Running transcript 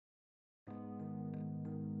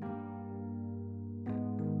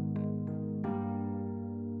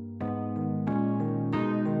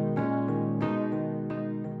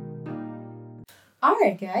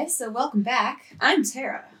Alright guys, so welcome back. I'm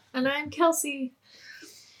Tara. And I'm Kelsey.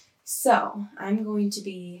 So, I'm going to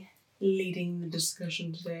be leading the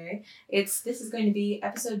discussion today. This is going to be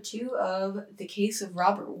episode 2 of The Case of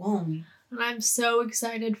Robert Wone. And I'm so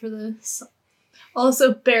excited for this.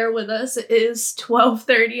 Also, bear with us. It is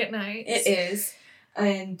 12:30 at night. It is.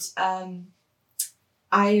 And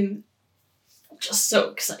I'm just so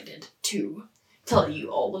excited to tell you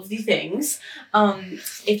all of the things.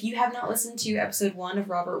 If you have not listened to episode 1 of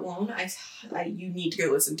Robert Wone, you need to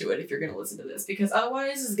go listen to it if you're going to listen to this, because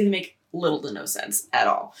otherwise it's going to make little to no sense at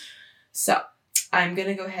all. So, I'm going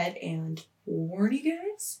to go ahead and warn you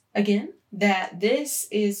guys again that this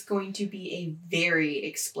is going to be a very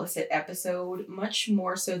explicit episode, much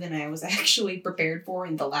more so than I was actually prepared for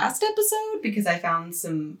in the last episode, because I found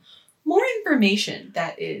some more information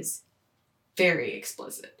that is very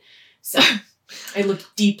explicit. So, I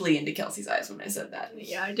looked deeply into Kelsey's eyes when I said that.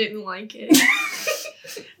 Yeah, I didn't like it.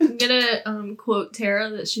 I'm gonna quote Tara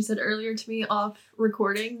that she said earlier to me off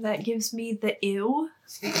recording that gives me the ew.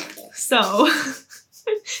 So,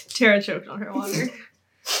 Tara choked on her water.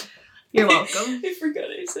 You're welcome. I forgot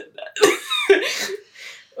I said that.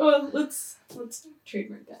 Well, let's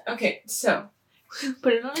trademark that. Okay, so.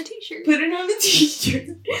 Put it on a t-shirt. Put it on a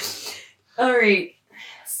t-shirt. Alright,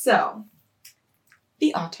 so.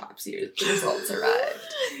 The autopsy results arrived.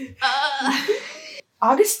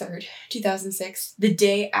 August 3rd, 2006, the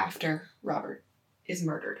day after Robert is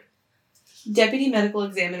murdered. Deputy Medical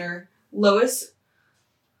Examiner Lois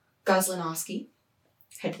Goslinowski,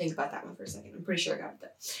 had to think about that one for a second, I'm pretty sure I got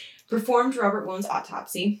that, performed Robert Wone's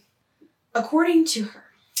autopsy. According to her,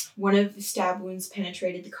 one of the stab wounds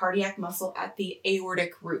penetrated the cardiac muscle at the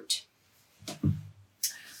aortic root.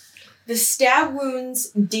 The stab wounds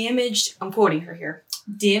damaged, I'm quoting her here,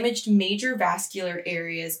 damaged major vascular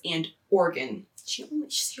areas and organ. She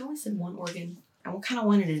only said one organ. I kind of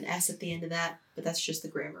wanted an S at the end of that, but that's just the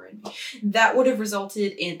grammar in me. That would have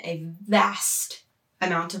resulted in a vast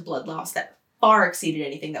amount of blood loss that far exceeded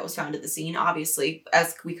anything that was found at the scene. Obviously,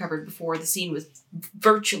 as we covered before, the scene was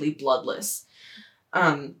virtually bloodless.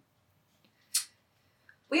 We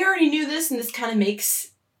already knew this, and this kind of makes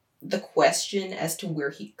the question as to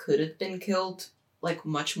where he could have been killed, like,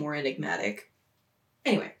 much more enigmatic.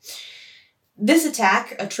 Anyway, this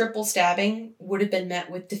attack, a triple stabbing, would have been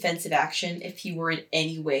met with defensive action if he were in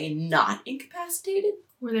any way not incapacitated.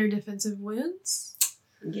 Were there defensive wounds?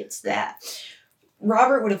 Gets that.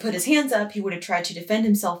 Robert would have put his hands up. He would have tried to defend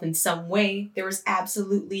himself in some way. There was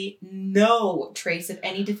absolutely no trace of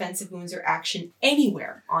any defensive wounds or action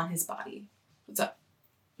anywhere on his body. What's up?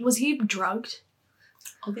 Was he drugged?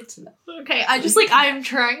 I'll get to that. Okay, I'm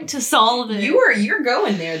trying to solve it. You're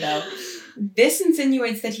going there, though. This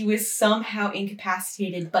insinuates that he was somehow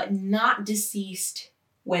incapacitated, but not deceased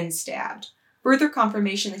when stabbed. Further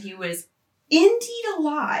confirmation that he was indeed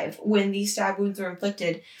alive when these stab wounds were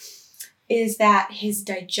inflicted is that his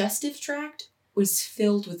digestive tract was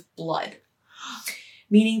filled with blood.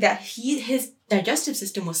 Meaning that his digestive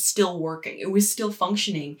system was still working. It was still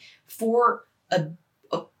functioning for a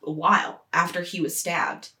while after he was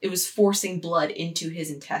stabbed. It was forcing blood into his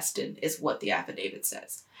intestine, is what the affidavit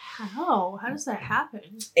says. How? How does that happen?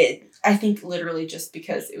 I think literally just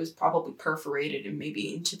because it was probably perforated and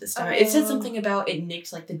maybe into the stomach. It said something about it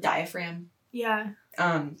nicked like the diaphragm. Yeah.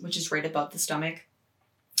 Which is right above the stomach.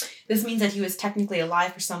 This means that he was technically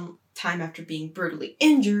alive for some time after being brutally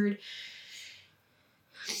injured.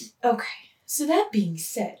 Okay, so that being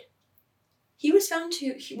said, he was found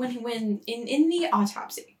to, when in the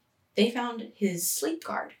autopsy, they found his sleep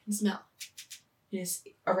guard, his mouth,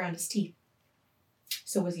 around his teeth.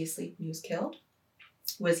 So was he asleep when he was killed?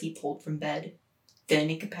 Was he pulled from bed, then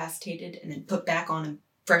incapacitated, and then put back on a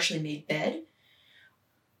freshly made bed?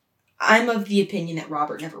 I'm of the opinion that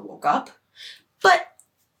Robert never woke up, but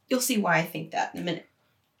you'll see why I think that in a minute,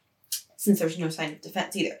 since there's no sign of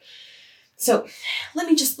defense either. So, let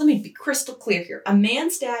me be crystal clear here. A man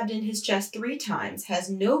stabbed in his chest 3 times, has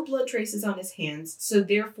no blood traces on his hands, so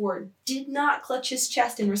therefore did not clutch his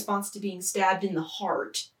chest in response to being stabbed in the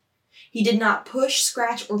heart. He did not push,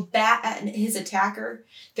 scratch, or bat at his attacker.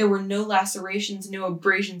 There were no lacerations, no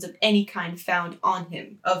abrasions of any kind found on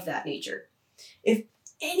him of that nature. If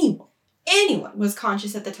anyone was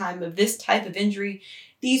conscious at the time of this type of injury,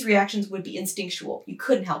 these reactions would be instinctual. You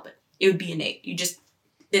couldn't help it. It would be innate.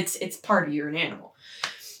 It's part of you're an animal.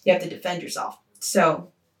 You have to defend yourself.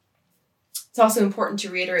 So, it's also important to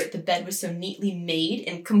reiterate the bed was so neatly made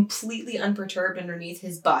and completely unperturbed underneath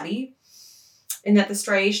his body, and that the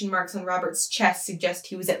striation marks on Robert's chest suggest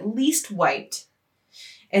he was at least wiped,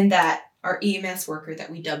 and that our EMS worker that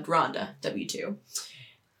we dubbed Rhonda, W2,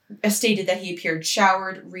 stated that he appeared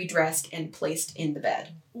showered, redressed, and placed in the bed.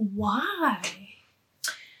 Why?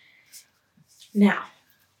 Now,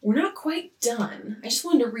 we're not quite done. I just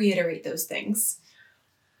wanted to reiterate those things.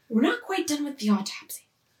 We're not quite done with the autopsy.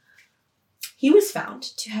 He was found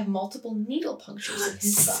to have multiple needle punctures in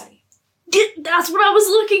his body. That's what I was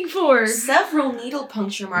looking for. Several needle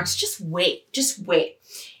puncture marks. Just wait.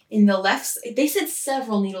 In the left, they said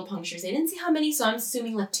several needle punctures. They didn't say how many, so I'm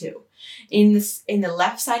assuming like 2. In the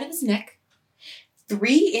left side of his neck,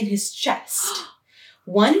 3 in his chest,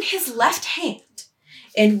 1 in his left hand,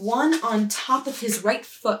 and 1 on top of his right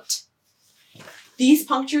foot. These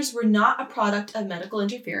punctures were not a product of medical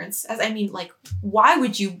interference. Why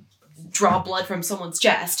would you draw blood from someone's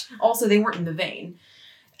chest? Also, they weren't in the vein,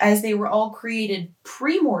 as they were all created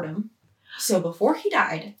pre-mortem, so before he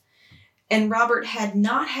died, and Robert had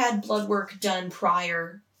not had blood work done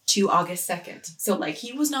prior to August 2nd. So,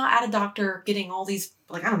 he was not at a doctor getting all these,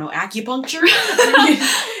 acupuncture.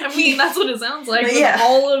 I mean, that's what it sounds like. Yeah. With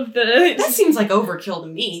all of the... That seems like overkill to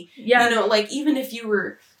me. Yeah. Even if you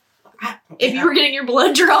were... If you were getting your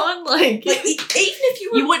blood drawn, even if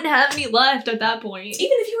you were... You wouldn't have any left at that point.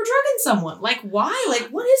 Even if you were drugging someone. Why?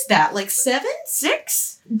 What is that? 7?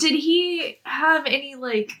 6? Did he have any,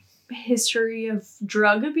 history of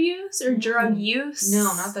drug abuse or drug use? No,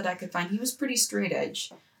 not that I could find. He was pretty straight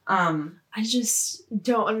edge. I just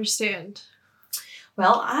don't understand.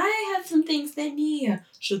 Well, I have some things that need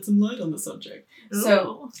shed some light on the subject. Ooh.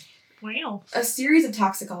 So, wow. A series of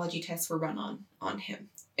toxicology tests were run on him.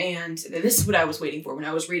 And this is what I was waiting for when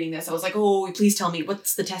I was reading this. I was like, oh, please tell me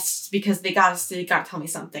what's the tests, because they gotta tell me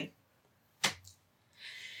something.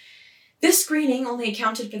 This screening only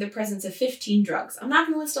accounted for the presence of 15 drugs. I'm not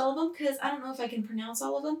going to list all of them because I don't know if I can pronounce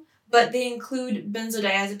all of them, but they include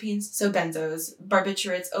benzodiazepines, so benzos,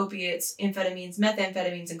 barbiturates, opiates, amphetamines,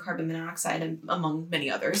 methamphetamines, and carbon monoxide, among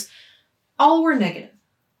many others. All were negative.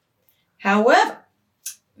 However,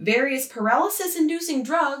 various paralysis-inducing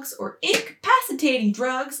drugs or incapacitating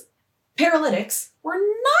drugs, paralytics, were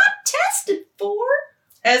not tested for,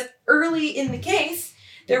 as early in the case,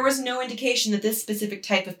 there was no indication that this specific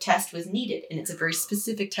type of test was needed, and it's a very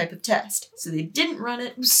specific type of test. So they didn't run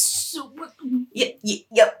it. So,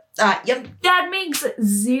 Yep. That makes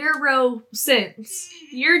 0 sense.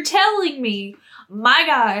 You're telling me my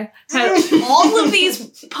guy had all of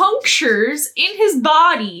these punctures in his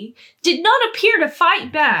body, did not appear to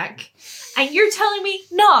fight back, and you're telling me,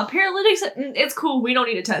 no, paralytics, it's cool, we don't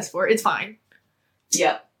need a test for it, it's fine.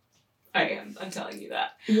 Yep. I am. I'm telling you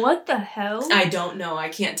that. What the hell? I don't know. I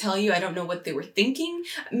can't tell you. I don't know what they were thinking.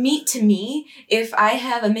 To me, if I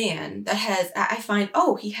have a man that I find,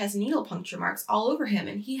 he has needle puncture marks all over him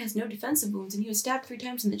and he has no defensive wounds and he was stabbed 3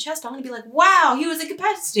 times in the chest, I'm going to be like, wow, he was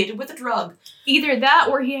incapacitated with a drug. Either that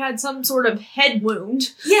or he had some sort of head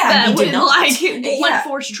wound. Yeah, that he did would, not.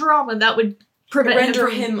 force trauma that would render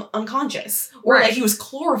him unconscious. Or right. he was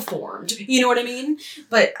chloroformed. You know what I mean?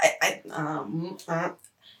 But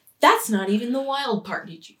that's not even the wild part.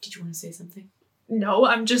 Did you want to say something? No,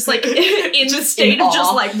 I'm just in the state of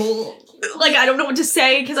just I don't know what to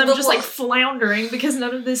say because I'm just floundering because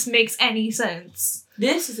none of this makes any sense.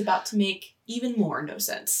 This is about to make even more no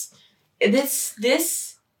sense.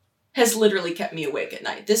 This has literally kept me awake at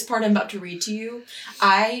night. This part I'm about to read to you,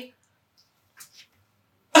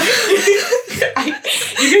 you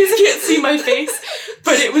guys can't see my face,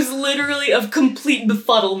 but it was literally of complete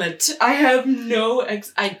befuddlement. I have no I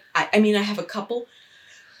have a couple.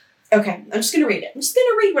 Okay, I'm just gonna read it. I'm just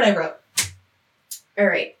gonna read what I wrote.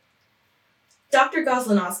 Alright. Dr.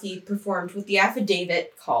 Goslinowski performed what the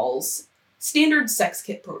affidavit calls standard sex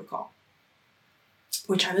kit protocol,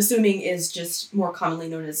 which I'm assuming is just more commonly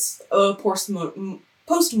known as a post-mortem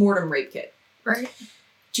rape kit. Right.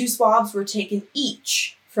 2 swabs were taken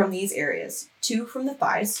each from these areas. 2 from the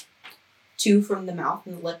thighs, 2 from the mouth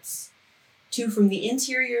and the lips, 2 from the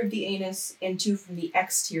interior of the anus, and 2 from the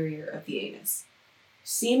exterior of the anus.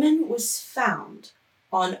 Semen was found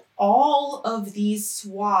on all of these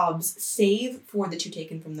swabs, save for the 2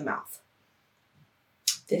 taken from the mouth.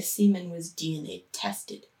 This semen was DNA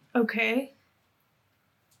tested. Okay.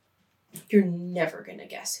 You're never gonna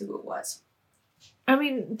guess who it was. I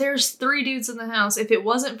mean, there's 3 dudes in the house. If it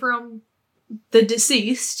wasn't from the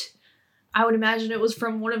deceased, I would imagine it was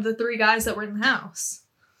from one of the 3 guys that were in the house.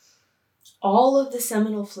 All of the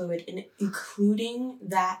seminal fluid, including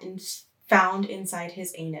that found inside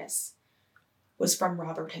his anus, was from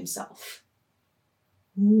Robert himself.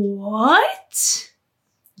 What?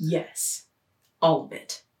 Yes. All of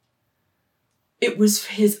it. It was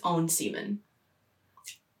his own semen.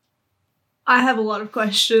 I have a lot of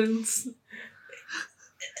questions.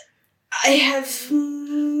 I have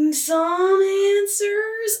some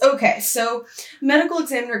answers. Okay, so medical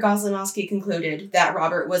examiner Goslinowski concluded that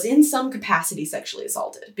Robert was in some capacity sexually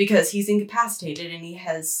assaulted because he's incapacitated and he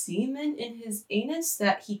has semen in his anus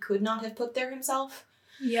that he could not have put there himself.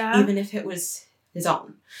 Yeah. Even if it was his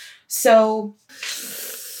own. So...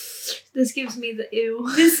 This gives me the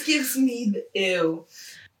ew. This gives me the ew.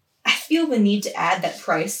 I feel the need to add that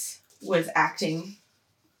Price was acting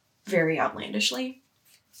very outlandishly,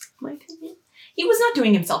 in my opinion. He was not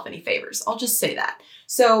doing himself any favors. I'll just say that.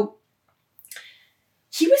 So,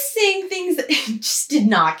 he was saying things that just did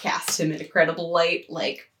not cast him in a credible light.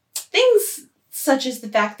 Like, things such as the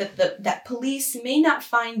fact that that police may not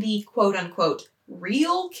find the quote-unquote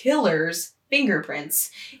real killer's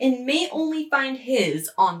fingerprints and may only find his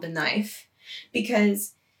on the knife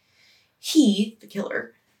because he, the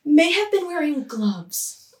killer, may have been wearing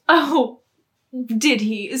gloves. Oh, did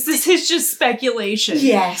he? Is this his just speculation?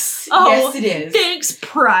 Yes. Oh, yes, it is. Thanks,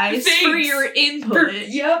 Price, Thanks for your input.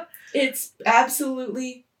 Yep. It's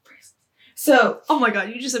absolutely priceless. So. Oh my god,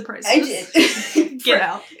 you just said Price. I did. Get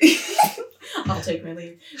out. I'll take my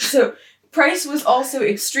leave. So, Price was also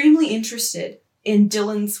extremely interested in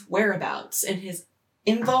Dylan's whereabouts and his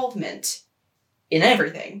involvement in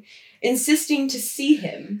everything, insisting to see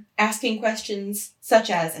him, asking questions such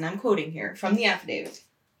as, and I'm quoting here from the affidavit,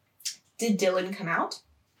 "Did Dylan come out?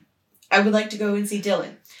 I would like to go and see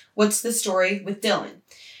Dylan. What's the story with Dylan?"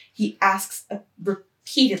 He asks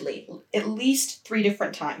repeatedly, at least 3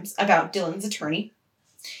 different times, about Dylan's attorney.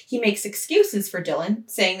 He makes excuses for Dylan,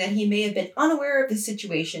 saying that he may have been unaware of the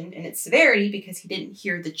situation and its severity because he didn't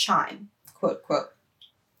hear the chime, quote, quote,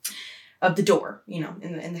 of the door,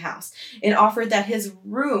 in the house, and offered that his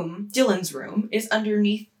room, Dylan's room, is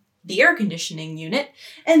underneath the air conditioning unit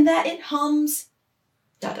and that it hums, ...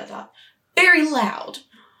 very loud.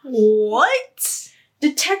 What?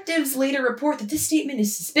 Detectives later report that this statement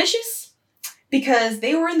is suspicious because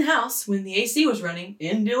they were in the house when the AC was running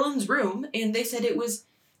in Dylan's room and they said it was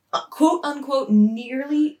quote unquote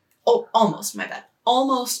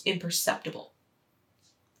almost imperceptible.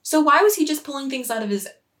 So why was he just pulling things out of his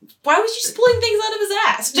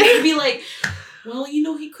ass? Just to be like, well,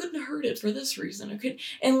 he couldn't have heard it for this reason.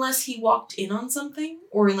 Unless he walked in on something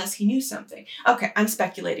or unless he knew something. Okay, I'm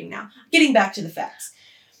speculating now. Getting back to the facts.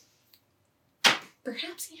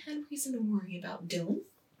 Perhaps he had reason to worry about Dylan.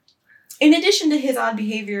 In addition to his odd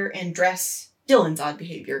behavior and dress, Dylan's odd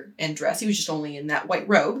behavior and dress, he was just only in that white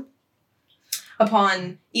robe.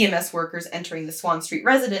 Upon EMS workers entering the Swan Street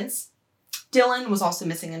residence, Dylan was also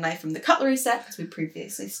missing a knife from the cutlery set, as we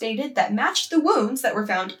previously stated, that matched the wounds that were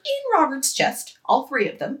found in Robert's chest, all 3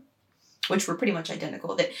 of them, which were pretty much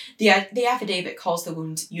identical. That the affidavit calls the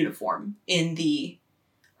wounds uniform in the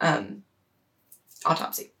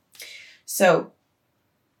autopsy. So,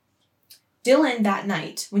 Dylan that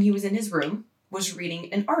night, when he was in his room, was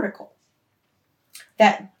reading an article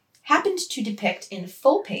that happened to depict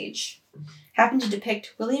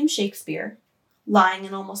William Shakespeare lying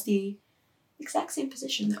in almost the exact same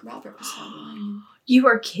position that Robert was found lying in. You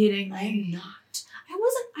are kidding me. I'm not.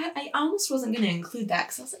 I almost wasn't going to include that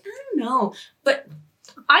because I was like, I don't know. But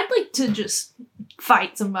I'd like to just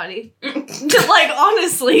fight somebody.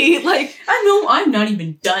 Honestly, I know I'm not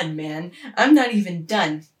even done, man. I'm not even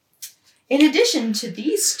done. In addition to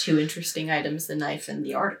these 2 interesting items, the knife and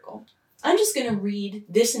the article, I'm just going to read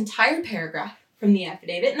this entire paragraph from the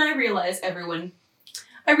affidavit, and I realize everyone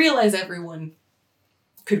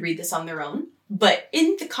could read this on their own, but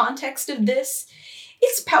in the context of this,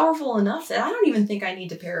 it's powerful enough that I don't even think I need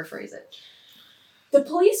to paraphrase it. The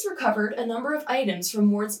police recovered a number of items from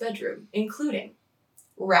Ward's bedroom, including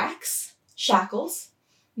racks, shackles,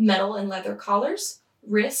 metal and leather collars,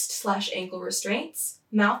 wrist/ankle restraints,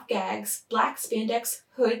 mouth gags, black spandex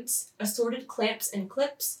hoods, assorted clamps and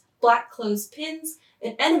clips, black clothes pins,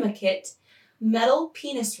 an enema kit, metal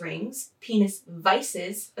penis rings, penis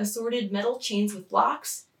vices, assorted metal chains with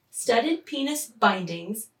locks, studded penis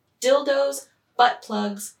bindings, dildos, butt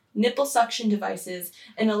plugs, nipple suction devices,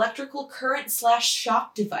 an electrical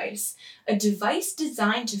current/shock device, a device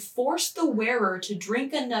designed to force the wearer to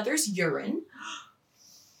drink another's urine.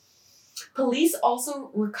 Police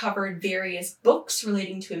also recovered various books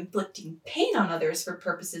relating to inflicting pain on others for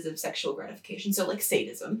purposes of sexual gratification, so like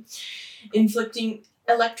sadism, inflicting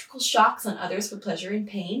electrical shocks on others for pleasure and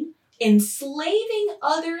pain, enslaving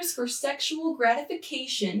others for sexual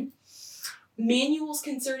gratification, manuals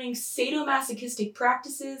concerning sadomasochistic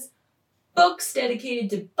practices, books dedicated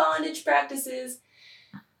to bondage practices,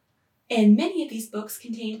 and many of these books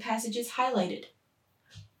contain passages highlighted.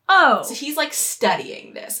 Oh. So he's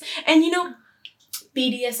studying this. And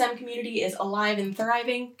BDSM community is alive and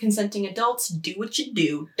thriving. Consenting adults, do what you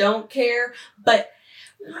do. Don't care. But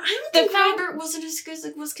I don't think Robert wasn't as good as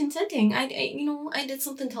it was consenting. I did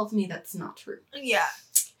something tells me that's not true. Yeah.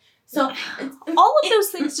 So all of those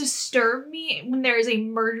things disturb me when there is a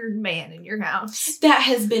murdered man in your house. That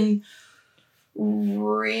has been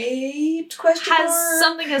raped,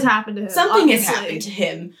 Something has happened to him. Something has happened to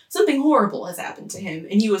him. Something horrible has happened to him,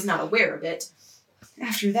 and he was not aware of it.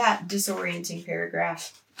 After that disorienting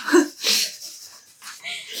paragraph.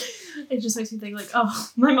 It just makes me think like, oh,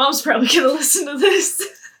 my mom's probably gonna listen to this.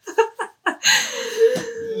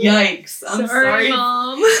 Yikes. I'm sorry.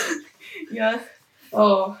 Mom. Yeah.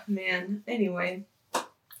 Oh, man. Anyway.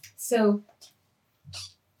 So,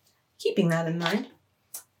 keeping that in mind,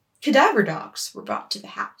 cadaver dogs were brought to the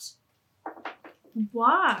house.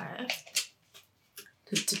 Why?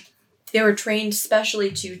 They were trained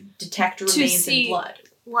specially to detect remains in blood.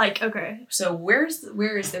 Like, okay. So where is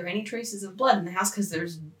there any traces of blood in the house? Because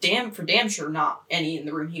there's damn sure not any in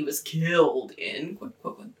the room he was killed in.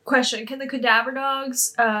 Question: can the cadaver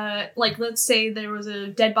dogs, like, let's say there was a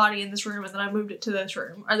dead body in this room and then I moved it to this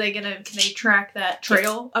room. Can they track that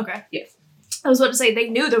trail? Yes. Okay. Yes. I was about to say they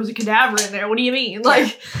knew there was a cadaver in there. What do you mean?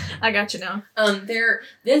 Like, I got you now. There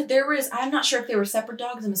was. I'm not sure if they were separate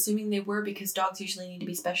dogs. I'm assuming they were because dogs usually need to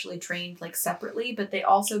be specially trained like separately. But they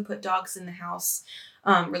also put dogs in the house.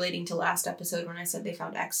 Relating to last episode when I said they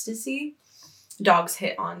found ecstasy, dogs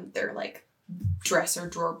hit on their like dresser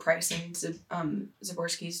drawer pricing,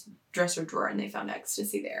 Zaborski's dresser drawer, and they found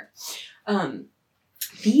ecstasy there.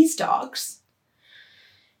 These dogs,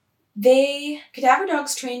 cadaver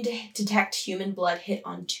dogs trained to detect human blood hit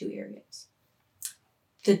on 2 areas.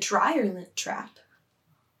 The dryer lint trap,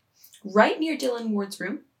 right near Dylan Ward's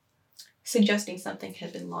room, suggesting something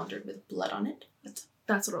had been laundered with blood on it.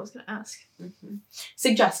 That's what I was going to ask. Mm-hmm.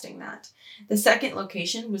 Suggesting that. The second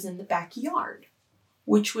location was in the backyard,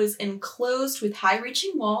 which was enclosed with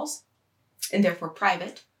high-reaching walls, and therefore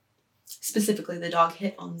private. Specifically, the dog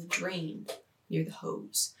hit on the drain near the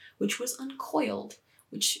hose, which was uncoiled,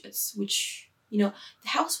 which the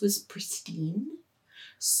house was pristine.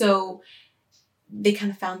 So they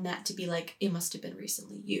kind of found that to be like, it must have been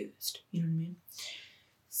recently used. You know what I mean?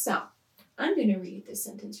 So, I'm going to read this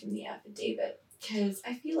sentence from the affidavit, because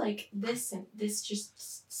I feel like this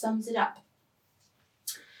just sums it up.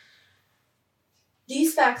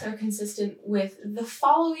 These facts are consistent with the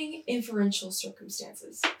following inferential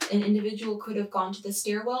circumstances. An individual could have gone to the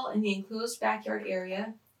stairwell in the enclosed backyard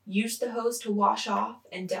area, used the hose to wash off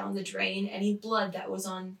and down the drain any blood that was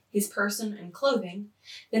on his person and clothing,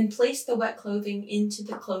 then placed the wet clothing into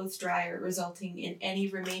the clothes dryer, resulting in any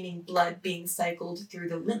remaining blood being cycled through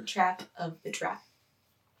the lint trap of the trap.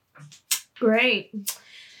 Great.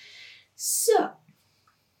 So,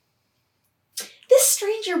 this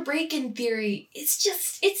stranger break-in theory, it's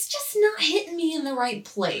just not hitting me in the right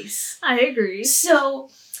place. I agree. So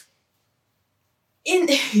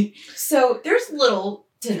there's little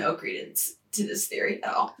to no credence to this theory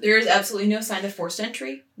at all. There is absolutely no sign of forced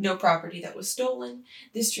entry, no property that was stolen.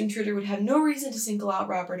 This intruder would have no reason to single out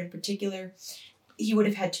Robert in particular. He would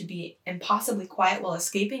have had to be impossibly quiet while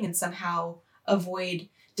escaping and somehow avoid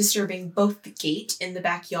disturbing both the gate in the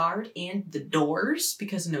backyard and the doors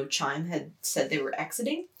because no chime had said they were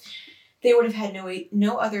exiting. They would have had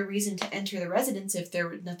no other reason to enter the residence if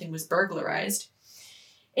nothing was burglarized.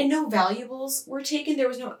 And no valuables were taken. There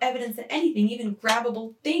was no evidence that anything, even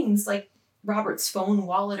grabbable things like Robert's phone,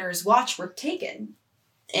 wallet, or his watch were taken.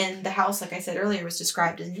 And the house, like I said earlier, was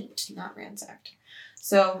described as neat, not ransacked.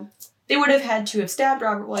 So they would have had to have stabbed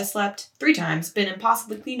Robert while he slept 3 times, been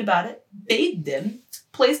impossibly clean about it, bathed him,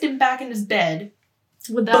 placed him back in his bed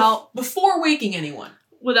before waking anyone.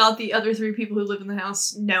 Without the other 3 people who live in the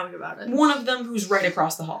house knowing about it. One of them who's right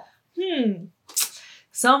across the hall.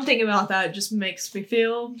 Something about that just makes me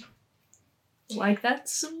feel like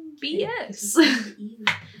that's some BS.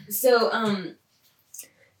 So,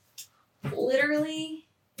 literally,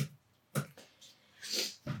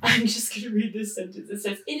 I'm just going to read this sentence. It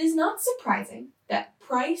says, "It is not surprising that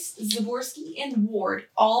Price, Zaborski, and Ward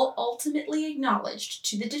all ultimately acknowledged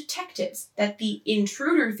to the detectives that the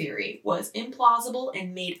intruder theory was implausible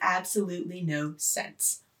and made absolutely no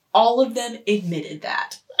sense. All of them admitted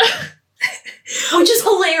that." Which is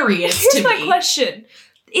hilarious to me. Here's my question.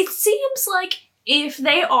 It seems like if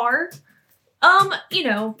they are,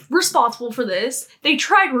 responsible for this, they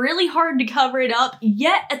tried really hard to cover it up,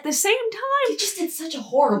 yet at the same time... They just did such a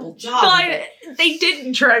horrible job But they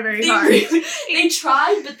didn't try very hard. They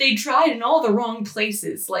tried, but they tried in all the wrong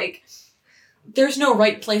places. Like, there's no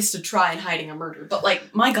right place to try in hiding a murder, but,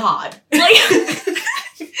 like, my God. Like...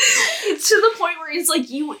 the point where he's like,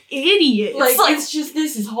 you idiots. Like, it's just,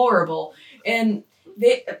 this is horrible. And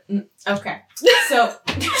they, okay. So,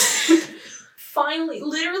 finally,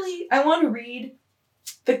 literally, I want to read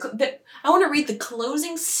the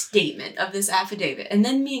closing statement of this affidavit, and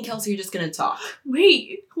then me and Kelsey are just going to talk.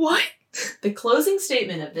 Wait, what? The closing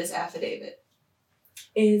statement of this affidavit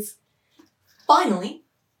is, finally,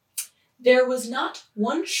 there was not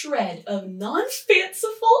one shred of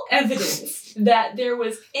non-fanciful evidence that there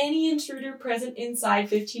was any intruder present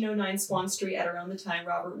inside 1509 Swan Street at around the time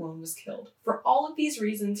Robert Wone was killed. For all of these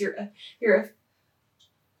reasons, your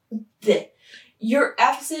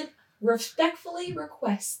affiant respectfully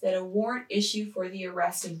requests that a warrant issue for the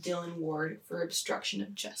arrest of Dylan Ward for obstruction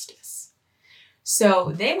of justice.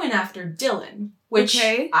 So they went after Dylan, which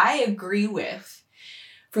I agree with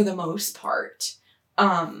for the most part.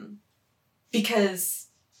 Because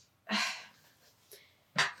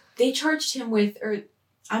they charged him with, or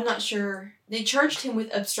I'm not sure, they charged him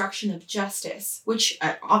with obstruction of justice, which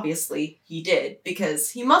obviously he did,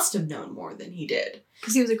 because he must have known more than he did.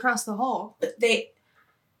 Because he was across the hall. But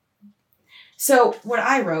so what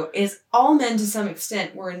I wrote is, all men to some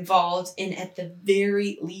extent were involved in, at the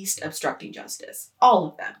very least, obstructing justice. All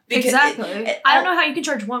of them. Exactly. I don't know how you can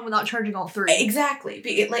charge one without charging all three.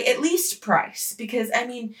 Exactly. Like, at least Price. Because, I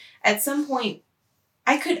mean, at some point,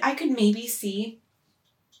 I could maybe see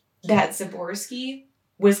that Zaborski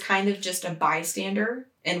was kind of just a bystander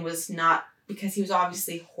and was not, because he was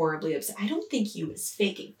obviously horribly upset. I don't think he was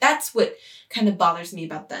faking. That's what kind of bothers me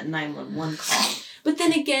about that 911 call. But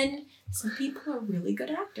then again, some people are really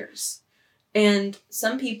good actors. And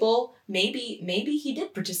some people, maybe he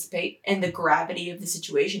did participate, and the gravity of the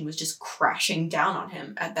situation was just crashing down on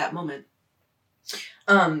him at that moment.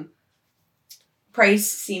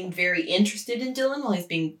 Price seemed very interested in Dylan while he's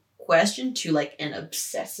being questioned to, like, an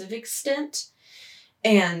obsessive extent.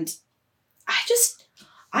 And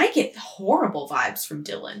I get horrible vibes from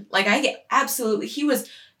Dylan. Like, he was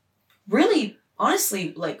really,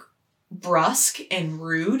 honestly, like, brusque and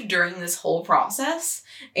rude during this whole process,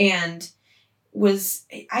 and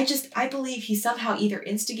I believe he somehow either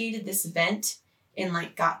instigated this event and,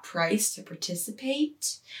 like, got Price to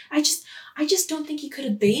participate. I just don't think he could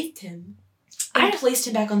have bathed him and placed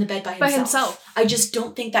him back on the bed by himself. I just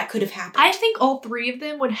don't think that could have happened. I think all three of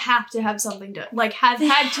them would have to have something to, like, had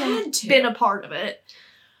to been a part of it.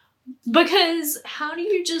 Because how do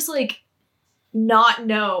you just, like, not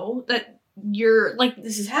know that you're, like,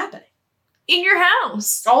 this is happening in your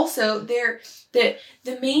house? Also, in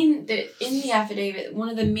the affidavit, one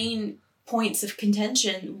of the main points of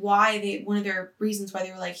contention, one of their reasons why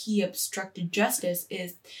they were like, he obstructed justice,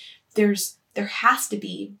 is there's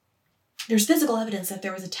physical evidence that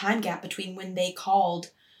there was a time gap between when they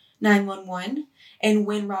called 911 and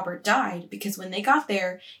when Robert died, because when they got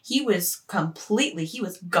there, he was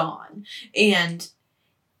gone. And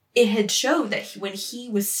it had showed that when he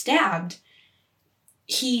was stabbed,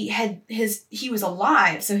 he was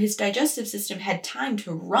alive, so his digestive system had time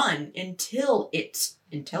to run until it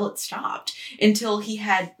stopped, until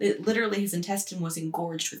literally his intestine was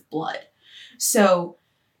engorged with blood. So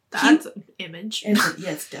that's an image.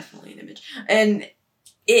 It's definitely an image. And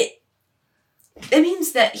it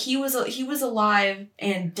means that he was alive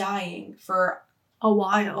and dying for a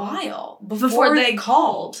while before they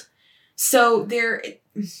called. So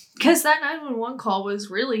because that 911 call was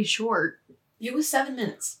really short. It was 7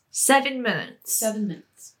 minutes. 7 minutes. 7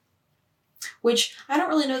 minutes. Which, I don't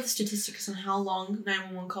really know the statistics on how long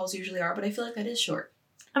 911 calls usually are, but I feel like that is short.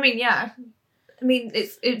 I mean, yeah. I mean,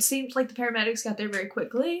 it seemed like the paramedics got there very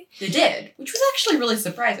quickly. They did, which was actually really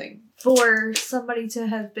surprising. For somebody to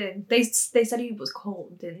have been... They said he was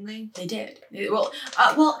cold, didn't they? They did. Well,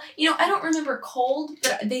 I don't remember cold,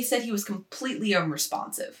 but they said he was completely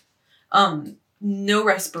unresponsive. No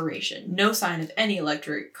respiration, no sign of any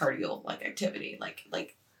electrocardial, like, activity.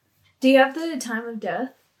 Like. Do you have the time of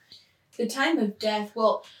death? The time of death,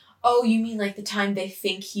 well... Oh, you mean like the time they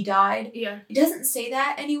think he died? Yeah. It doesn't say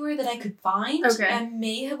that anywhere that I could find. Okay. I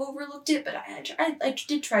may have overlooked it, but I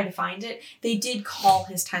did try to find it. They did call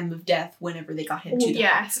his time of death whenever they got him to the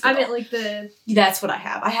hospital. I meant like the... That's what I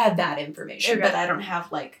have. I had that information, but I don't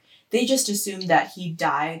have, like... They just assumed that he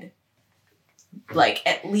died, like,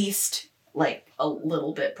 at least, like, a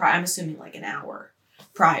little bit prior. I'm assuming, like, an hour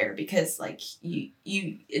prior, because, like, you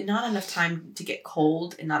not enough time to get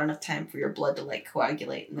cold and not enough time for your blood to, like,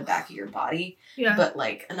 coagulate in the back of your body. Yeah. But,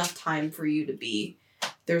 like, enough time for you to be,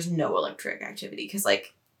 there's no electric activity, because,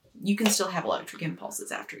 like, you can still have electric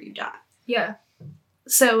impulses after you die. Yeah.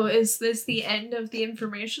 So is this the end of the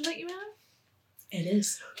information that you have? It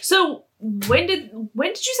is. So when did you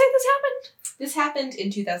say this happened? This happened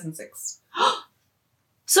in 2006.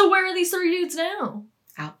 So where are these 3 dudes now?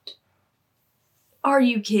 Out. Are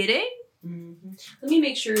you kidding? Mm-hmm. Let me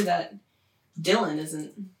make sure that Dylan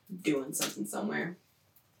isn't doing something somewhere.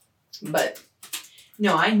 But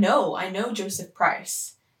no, I know Joseph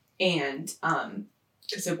Price and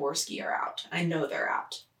Zaborski are out. I know they're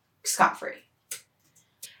out. Scot-free.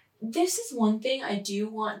 This is one thing I do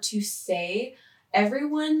want to say.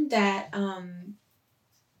 Everyone that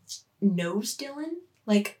knows Dylan,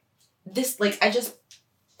 like this, like I just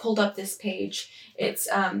pulled up this page. It's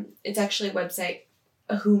actually a website,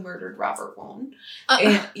 Who Murdered Robert Wone.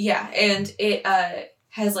 And it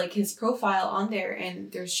has like his profile on there,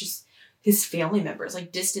 and there's just his family members,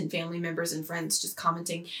 like distant family members and friends, just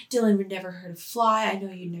commenting, Dylan would never hurt a fly. I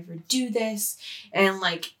know you'd never do this. And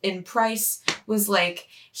like, and Price was like,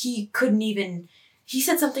 he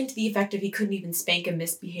said something to the effect of he couldn't even spank a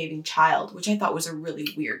misbehaving child, which I thought was a really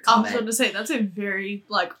weird comment. I was going to say, that's a very,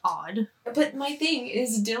 like, odd. But my thing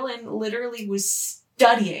is Dylan literally was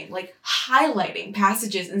studying, like highlighting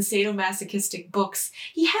passages in sadomasochistic books.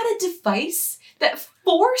 He had a device that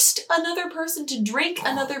forced another person to drink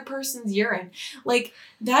another person's urine. Like,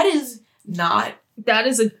 that is not... That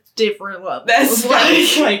is a different level. That's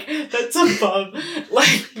that's above,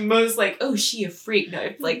 like, most, like, oh, she a freak. No,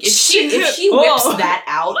 like, if she whips that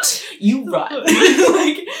out, you run.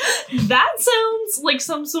 Like, that sounds like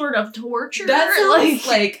some sort of torture. That sounds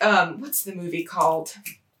like what's the movie called?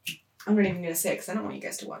 I'm not even gonna say it because I don't want you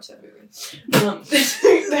guys to watch that movie.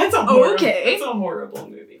 That's a horrible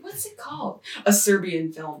movie. What's it called? A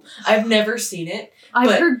Serbian film. I've never seen it.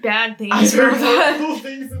 I've heard bad things. I've heard horrible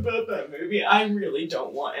things about that movie. I really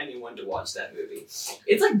don't want anyone to watch that movie.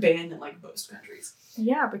 It's like banned in like most countries.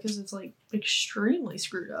 Yeah, because it's like extremely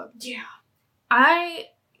screwed up. Yeah. I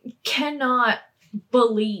cannot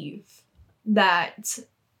believe that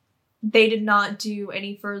they did not do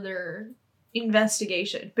any further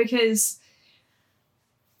investigation, because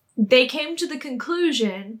they came to the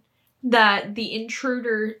conclusion that the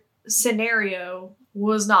intruder scenario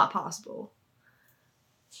was not possible.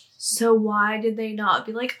 So why did they not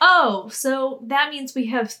be like, oh, so that means we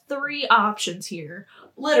have 3 options here?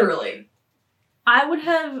 Literally.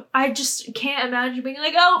 I just can't imagine being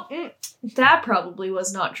like, oh, that probably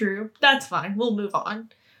was not true. That's fine. We'll move on.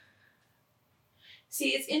 See,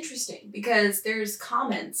 it's interesting because there's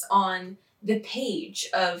comments on the page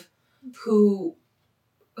of who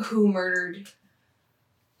murdered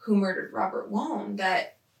Robert Wone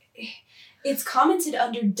that it's commented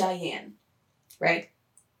under Diane, right?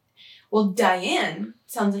 Well, Diane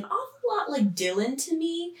sounds an awful lot like Dylan to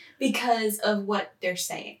me because of what they're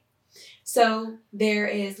saying. So there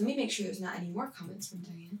is, let me make sure there's not any more comments from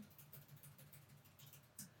Diane.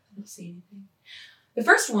 I don't see anything. The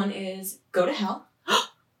first one is, go to hell.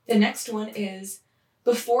 The next one is,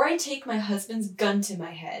 before I take my husband's gun to my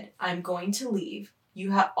head, I'm going to leave.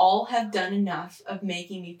 You all have done enough of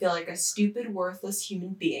making me feel like a stupid, worthless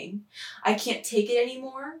human being. I can't take it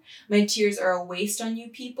anymore. My tears are a waste on you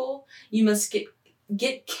people. You must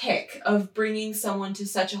get kick of bringing someone to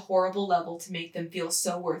such a horrible level to make them feel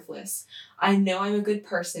so worthless. I know I'm a good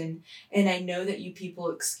person, and I know that you people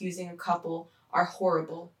excusing a couple are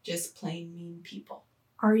horrible, just plain mean people.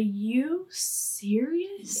 Are you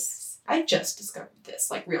serious? Yes. I just discovered this,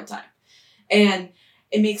 like, real time. And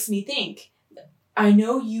it makes me think, I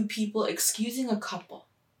know you people excusing a couple.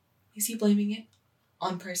 Is he blaming it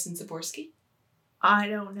on Person Zaborski? I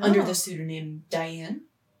don't know. Under the pseudonym Diane?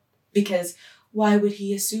 Because why would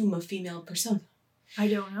he assume a female persona? I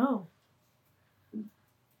don't know.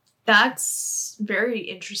 That's very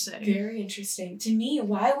interesting. Very interesting. To me,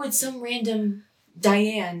 why would some random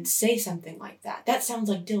Diane say something like that? That sounds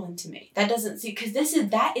like Dylan to me. That doesn't see, because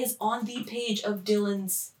that is on the page of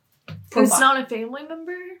Dylan's profile. It's not a family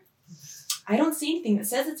member? I don't see anything that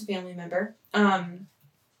says it's a family member. Diane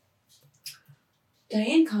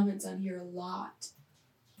comments on here a lot.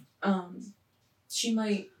 She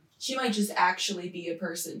might just actually be a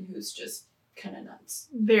person who's just kind of nuts.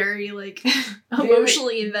 Very, like,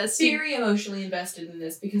 emotionally invested. Very emotionally invested in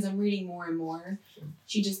this because I'm reading more and more.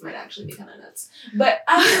 She just might actually be kind of nuts. But,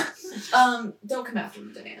 don't come after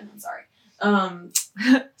me, Diane. I'm sorry.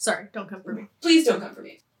 Sorry, don't come for me. Please don't come for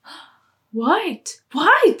me. What?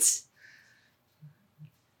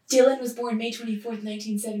 Dylan was born May 24th,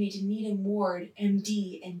 1970 to Needham Ward,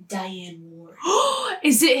 MD, and Diane Ward.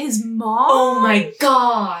 Is it his mom? Oh my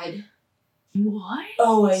god. What?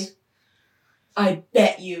 Oh, I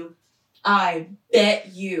bet you.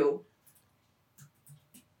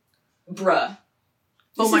 Bruh.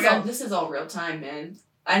 Oh my god. This is all real time, man.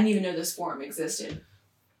 I didn't even know this forum existed.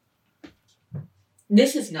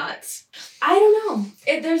 This is nuts. I don't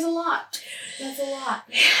know. There's a lot. That's a lot.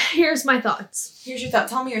 Here's my thoughts. Here's your thought.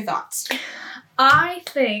 Tell me your thoughts. I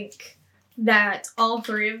think that all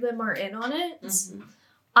three of them are in on it. Mm-hmm.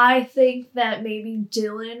 I think that maybe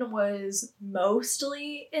Dylan was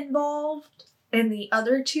mostly involved, and the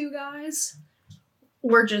other two guys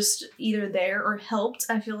were just either there or helped.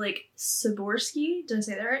 I feel like Saborski, did I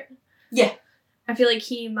say that right? Yeah. I feel like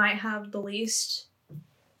he might have the least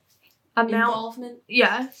amount Involvement.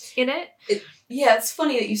 Yeah, in it. Yeah, it's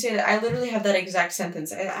funny that you say that. I literally have that exact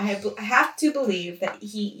sentence. I have to believe that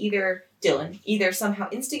Dylan either somehow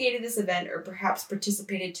instigated this event or perhaps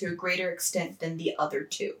participated to a greater extent than the other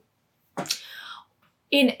two.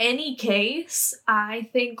 In any case, I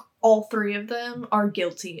think all three of them are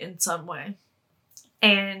guilty in some way.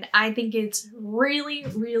 And I think it's really,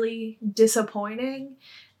 really disappointing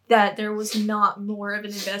that there was not more of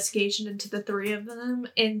an investigation into the three of them,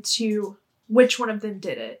 into which one of them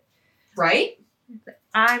did it. Right?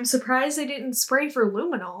 I'm surprised they didn't spray for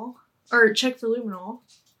luminol, or check for luminol.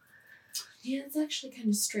 Yeah, it's actually kind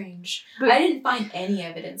of strange. But I didn't find any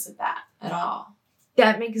evidence of that at all.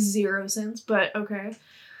 That makes zero sense, but okay.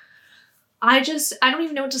 I don't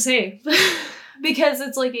even know what to say. Because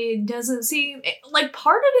it's like, it doesn't seem, like,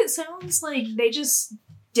 part of it sounds like they just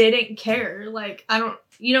didn't care. Like,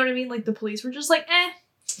 you know what I mean? Like, the police were just like, eh.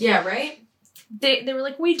 Yeah, right? They were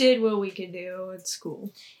like, we did what we could do. It's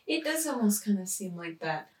cool. It does almost kind of seem like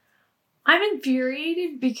that. I'm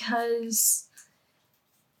infuriated because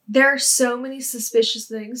there are so many suspicious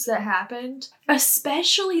things that happened.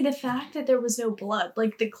 Especially the fact that there was no blood.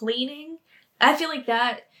 Like, the cleaning. I feel like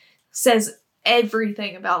that says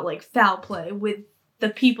everything about, like, foul play with the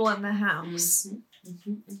people in the house.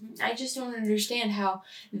 Mm-hmm, mm-hmm, mm-hmm. I just don't understand how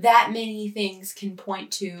that many things can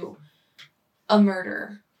point to a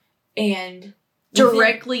murder and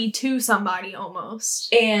directly to somebody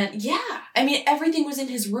almost. And yeah, I mean, everything was in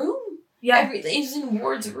his room. Yeah. Everything was in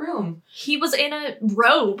Ward's room. He was in a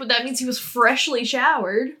robe. That means he was freshly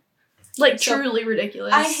showered. Like, so, truly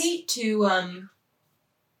ridiculous. I hate to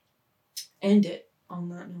end it on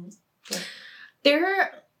that note. But.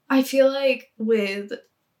 I feel like with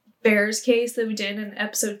Bear's case that we did in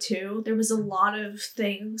episode 2, there was a lot of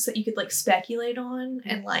things that you could, like, speculate on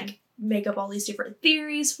and, like, make up all these different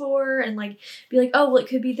theories for and, like, be like, oh, well, it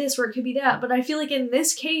could be this or it could be that. But I feel like in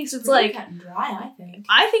this case, it's really like... cut and dry, I think.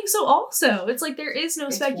 I think so also. It's like there is no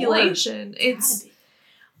speculation. It's...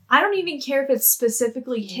 I don't even care if it's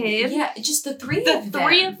specifically him. Yeah, just the three of them. The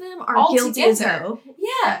three of them are all guilty as hell.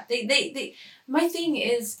 Yeah, they... My thing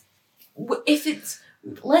is, if it's...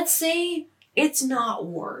 Let's say it's not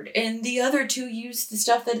Ward, and the other two used the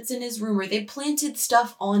stuff that's in his room, or they planted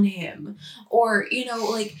stuff on him, or, you know,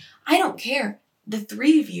 like, I don't care. The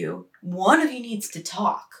three of you, one of you needs to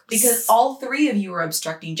talk, because all three of you are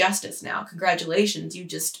obstructing justice now. Congratulations, you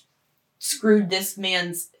just screwed this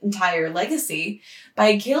man's entire legacy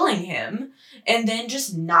by killing him, and then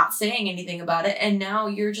just not saying anything about it, and now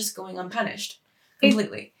you're just going unpunished.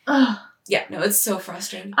 Completely. Yeah, no, it's so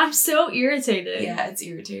frustrating. I'm so irritated. Yeah, it's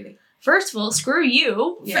irritating. First of all, screw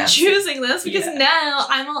you for choosing this, because now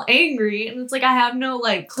I'm all angry and it's like I have no,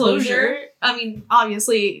 like, closure. I mean,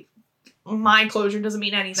 obviously, my closure doesn't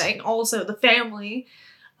mean anything. Also, the family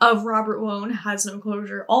of Robert Wone has no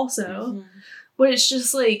closure also. Mm-hmm. But it's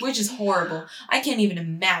just like... Which is horrible. I can't even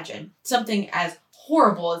imagine something as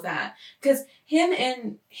horrible as that. Because him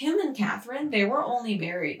and Catherine, they were only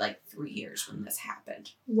married, like, 3 years when this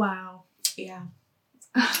happened. Wow. Yeah.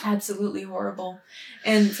 Absolutely horrible.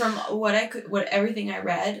 And from what everything I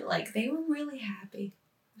read, like, they were really happy,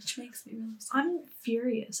 which makes me really sad. I'm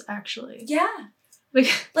furious, actually. Yeah.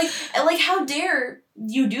 Like how dare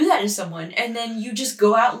you do that to someone and then you just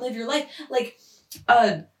go out and live your life? Like,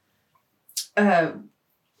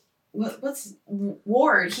 what's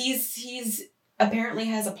Ward? He's apparently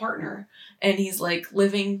has a partner and he's, like,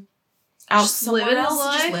 living out just somewhere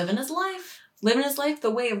else, just living his life. Living his life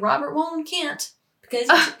the way Robert Wone can't. Because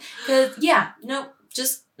yep.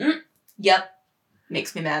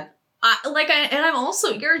 Makes me mad. I'm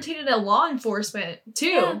also irritated at law enforcement, too.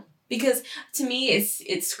 Yeah, because, to me,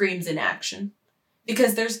 it screams inaction.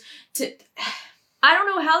 Because I don't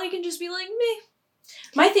know how they can just be like, meh.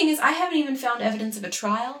 My thing is, I haven't even found evidence of a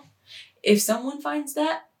trial. If someone finds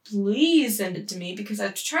that, please send it to me, because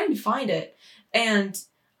I'm trying to find it. And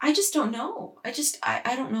I just don't know.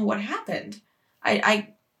 I don't know what happened. Yeah.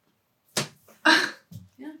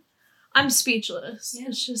 I'm speechless. Yeah.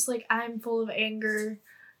 It's just like I'm full of anger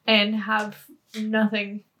and have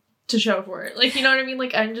nothing to show for it. Like, you know what I mean?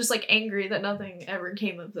 Like, I'm just, like, angry that nothing ever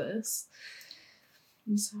came of this.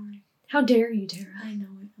 I'm sorry. How dare you, Tara? I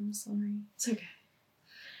know it. I'm sorry. It's okay.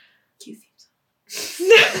 Cue themes.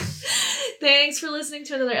 Thanks for listening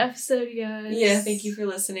to another episode, you guys. Yeah, thank you for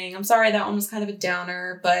listening. I'm sorry that one was kind of a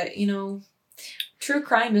downer, but, you know, true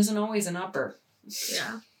crime isn't always an upper.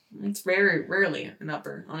 Yeah. It's very rarely an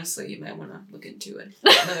upper. Honestly, you might want to look into it.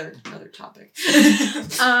 Another topic.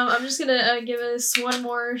 I'm just gonna give us one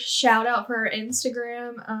more shout out for our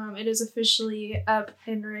Instagram. It is officially up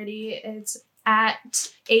and ready. It's at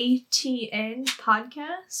ATN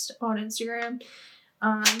Podcast on Instagram.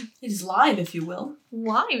 It is live, if you will.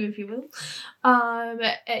 If you will.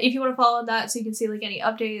 If you want to follow that so you can see like any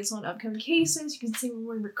updates on upcoming cases, you can see when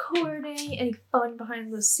we're recording, any fun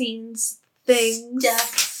behind the scenes things.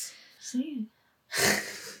 Stuff. So, yeah.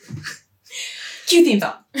 Cue theme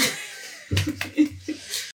song.